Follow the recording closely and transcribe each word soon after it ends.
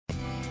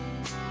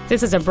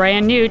This is a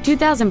brand new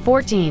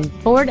 2014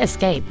 Ford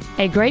Escape,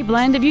 a great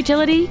blend of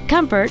utility,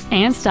 comfort,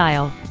 and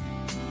style.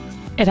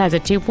 It has a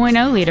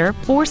 2.0-liter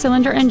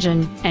four-cylinder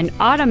engine, an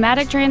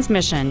automatic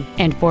transmission,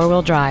 and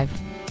four-wheel drive.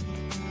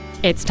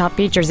 Its top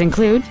features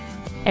include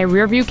a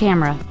rear-view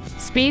camera,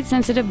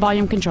 speed-sensitive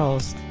volume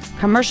controls,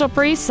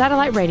 commercial-free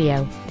satellite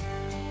radio,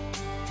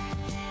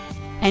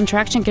 and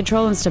traction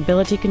control and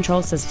stability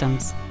control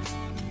systems.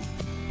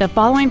 The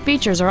following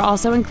features are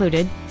also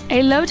included: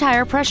 a low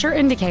tire pressure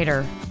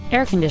indicator,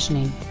 air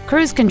conditioning,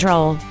 cruise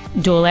control,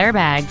 dual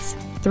airbags,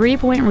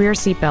 3-point rear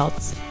seat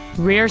belts,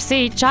 rear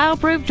seat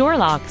child-proof door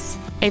locks,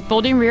 a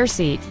folding rear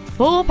seat,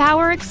 full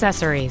power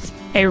accessories,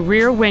 a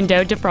rear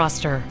window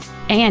defroster,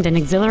 and an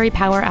auxiliary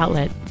power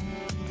outlet.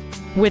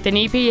 With an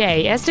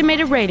EPA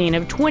estimated rating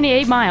of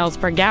 28 miles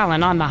per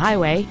gallon on the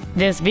highway,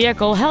 this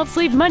vehicle helps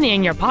leave money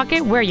in your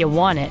pocket where you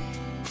want it.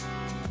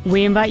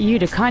 We invite you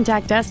to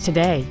contact us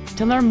today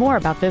to learn more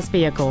about this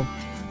vehicle.